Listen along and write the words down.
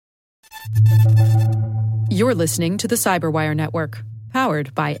You're listening to the Cyberwire Network,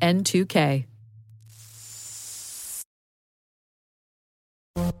 powered by N2K.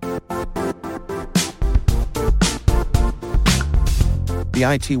 The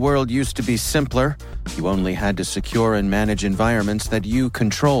IT world used to be simpler. You only had to secure and manage environments that you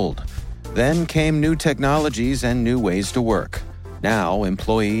controlled. Then came new technologies and new ways to work. Now,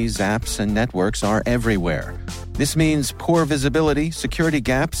 employees, apps, and networks are everywhere. This means poor visibility, security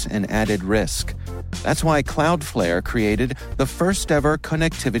gaps, and added risk. That's why Cloudflare created the first-ever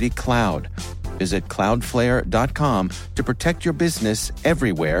connectivity cloud. Visit cloudflare.com to protect your business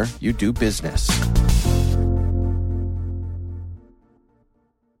everywhere you do business.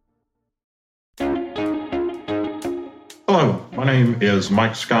 Hello, my name is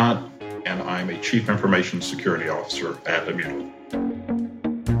Mike Scott, and I'm a Chief Information Security Officer at Immuta.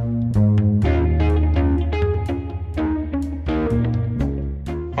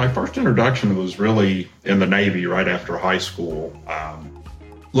 My first introduction was really in the Navy right after high school,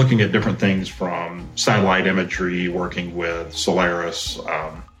 looking at different things from satellite imagery, working with Solaris,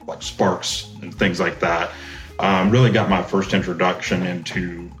 like Sparks and things like that. Really got my first introduction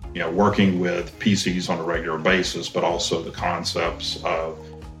into working with PCs on a regular basis, but also the concepts of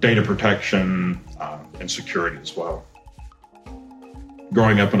data protection and security as well.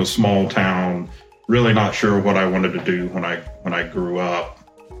 Growing up in a small town, really not sure what I wanted to do when I grew up.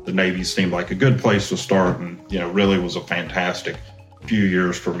 The Navy seemed like a good place to start, and really was a fantastic few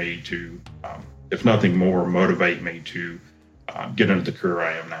years for me to, if nothing more, motivate me to get into the career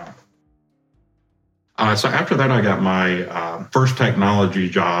I am now. So after that, I got my first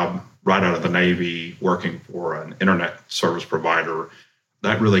technology job right out of the Navy, working for an internet service provider.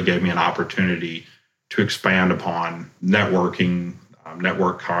 That really gave me an opportunity to expand upon networking,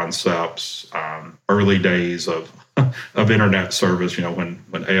 network concepts, early days of internet service, when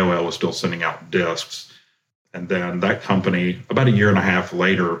AOL was still sending out disks. And then that company, about a year and a half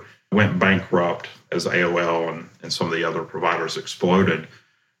later, went bankrupt as AOL and some of the other providers exploded.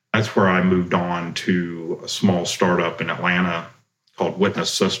 That's where I moved on to a small startup in Atlanta called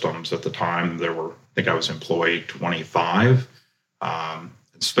Witness Systems. At the time, I think I was employee 25.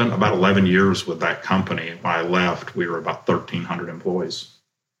 Spent about 11 years with that company. When I left, we were about 1,300 employees.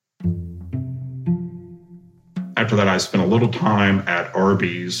 After that, I spent a little time at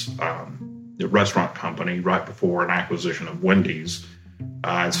Arby's, the restaurant company, right before an acquisition of Wendy's.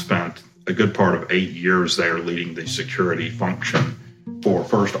 I spent a good part of 8 years there leading the security function for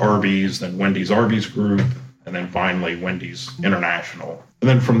first Arby's, then Wendy's Arby's Group, and then finally Wendy's International. And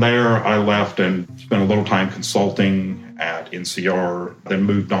then from there, I left and spent a little time consulting at NCR, then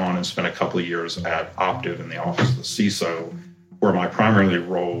moved on and spent a couple of years at Optiv in the office of the CISO, where my primary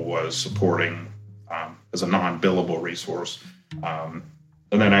role was supporting as a non-billable resource. And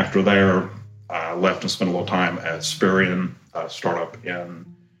then after there, I left and spent a little time at Sperian, a startup in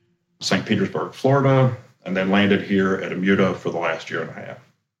St. Petersburg, Florida, and then landed here at Immuta for the last year and a half.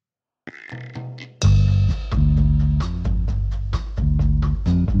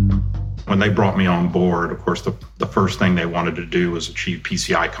 When they brought me on board, of course, the first thing they wanted to do was achieve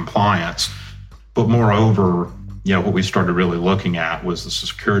PCI compliance. But moreover, what we started really looking at was the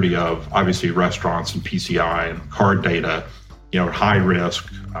security of, obviously, restaurants and PCI and card data,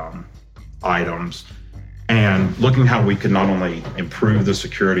 high-risk items, and looking how we could not only improve the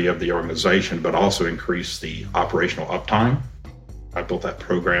security of the organization, but also increase the operational uptime. I built that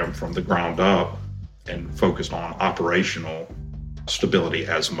program from the ground up and focused on operational stability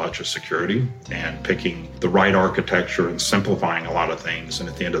as much as security, and picking the right architecture and simplifying a lot of things. And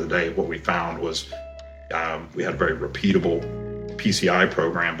at the end of the day, what we found was we had a very repeatable PCI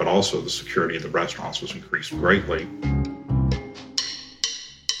program, but also the security of the restaurants was increased greatly.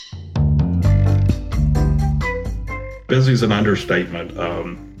 Busy is an understatement.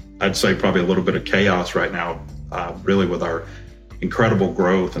 I'd say probably a little bit of chaos right now, really with our incredible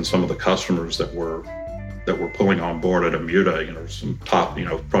growth and some of the customers that we're pulling on board at Immuta. Some top,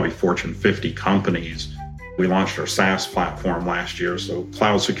 probably Fortune 50 companies. We launched our SaaS platform last year, so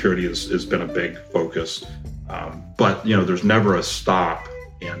cloud security has been a big focus. But there's never a stop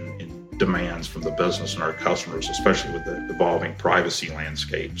in demands from the business and our customers, especially with the evolving privacy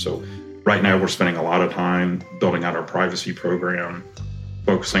landscape. So right now we're spending a lot of time building out our privacy program,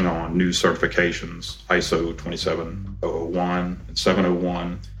 focusing on new certifications, ISO 27001 and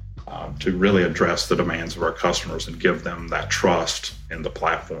 701, to really address the demands of our customers and give them that trust in the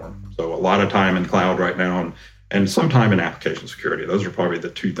platform. So a lot of time in cloud right now and some time in application security. Those are probably the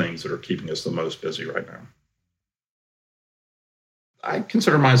two things that are keeping us the most busy right now. I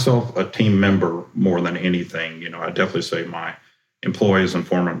consider myself a team member more than anything. I definitely say my employees and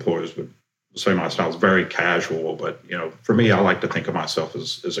former employees would say my style is very casual, but for me, I like to think of myself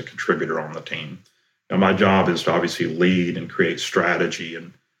as a contributor on the team. My job is to obviously lead and create strategy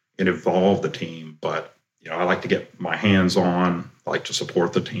and evolve the team, but I like to get my hands on. I like to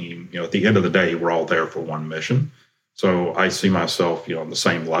support the team. At the end of the day, we're all there for one mission. So I see myself, on the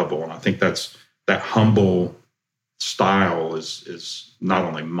same level, and I think that humble style is not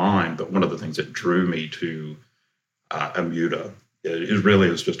only mine, but one of the things that drew me to Immuta. It really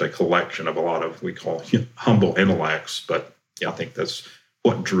is just a collection of a lot of, we call humble intellects, but I think that's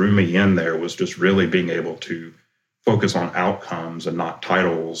what drew me in there, was just really being able to focus on outcomes and not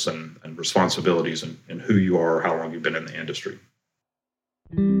titles and responsibilities and who you are, how long you've been in the industry.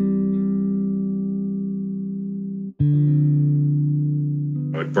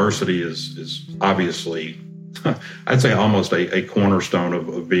 Adversity is obviously, I'd say, almost a cornerstone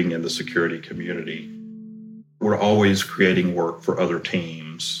of being in the security community. We're always creating work for other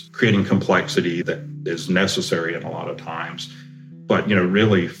teams, creating complexity that is necessary in a lot of times. But,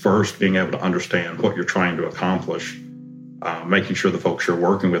 really first being able to understand what you're trying to accomplish, making sure the folks you're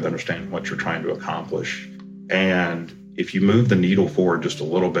working with understand what you're trying to accomplish. And if you move the needle forward just a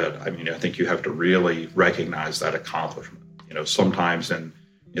little bit, I think you have to really recognize that accomplishment. Sometimes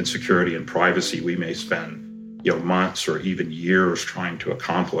in security and privacy, we may spend, months or even years trying to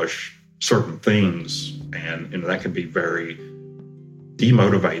accomplish certain things. And, that can be very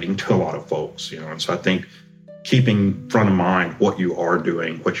demotivating to a lot of folks, And so I think keeping front of mind what you are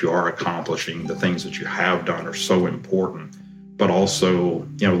doing, what you are accomplishing, the things that you have done are so important. But also,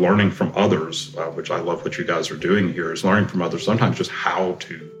 learning from others, which I love what you guys are doing here, is learning from others, sometimes just how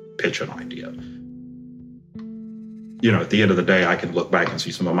to pitch an idea. At the end of the day, I can look back and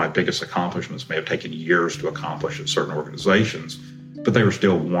see some of my biggest accomplishments may have taken years to accomplish at certain organizations, but they were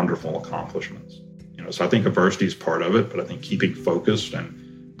still wonderful accomplishments. So I think adversity is part of it, but I think keeping focused and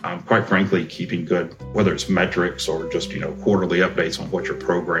quite frankly, keeping good, whether it's metrics or just, quarterly updates on what your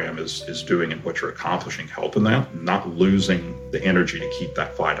program is doing and what you're accomplishing, help in that, not losing the energy to keep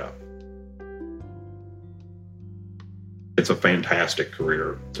that fight up. It's a fantastic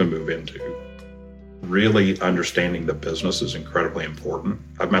career to move into. Really understanding the business is incredibly important.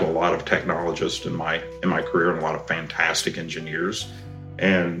 I've met a lot of technologists in my career and a lot of fantastic engineers.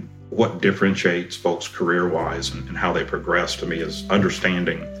 And what differentiates folks career-wise and how they progress to me is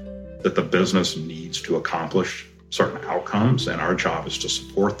understanding that the business needs to accomplish certain outcomes, and our job is to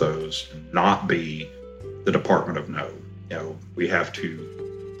support those and not be the department of no. We have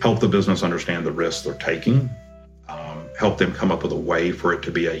to help the business understand the risks they're taking, help them come up with a way for it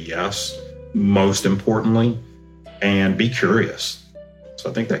to be a yes, most importantly, and be curious. So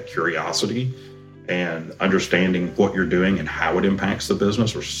I think that curiosity and understanding what you're doing and how it impacts the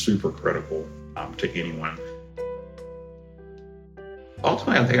business are super critical to anyone.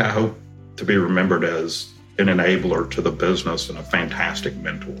 Ultimately, I hope to be remembered as an enabler to the business and a fantastic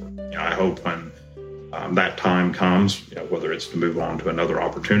mentor. I hope when that time comes, whether it's to move on to another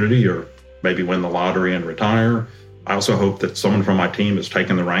opportunity or maybe win the lottery and retire, I also hope that someone from my team has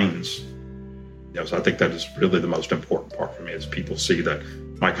taken the reins. So I think that is really the most important part for me, is people see that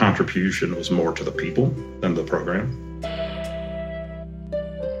my contribution was more to the people than the program.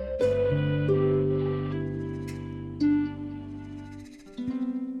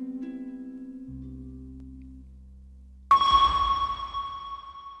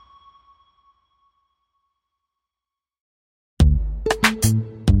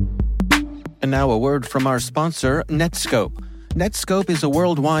 And now a word from our sponsor, Netskope. Netskope is a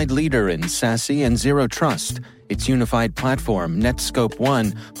worldwide leader in SASE and Zero Trust. Its unified platform, Netskope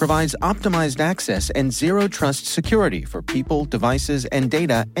One, provides optimized access and Zero Trust security for people, devices, and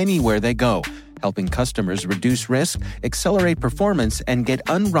data anywhere they go, helping customers reduce risk, accelerate performance, and get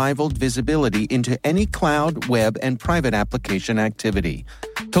unrivaled visibility into any cloud, web, and private application activity.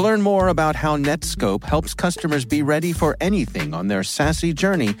 To learn more about how Netskope helps customers be ready for anything on their SASE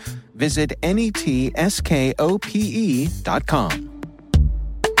journey, visit netskope.com.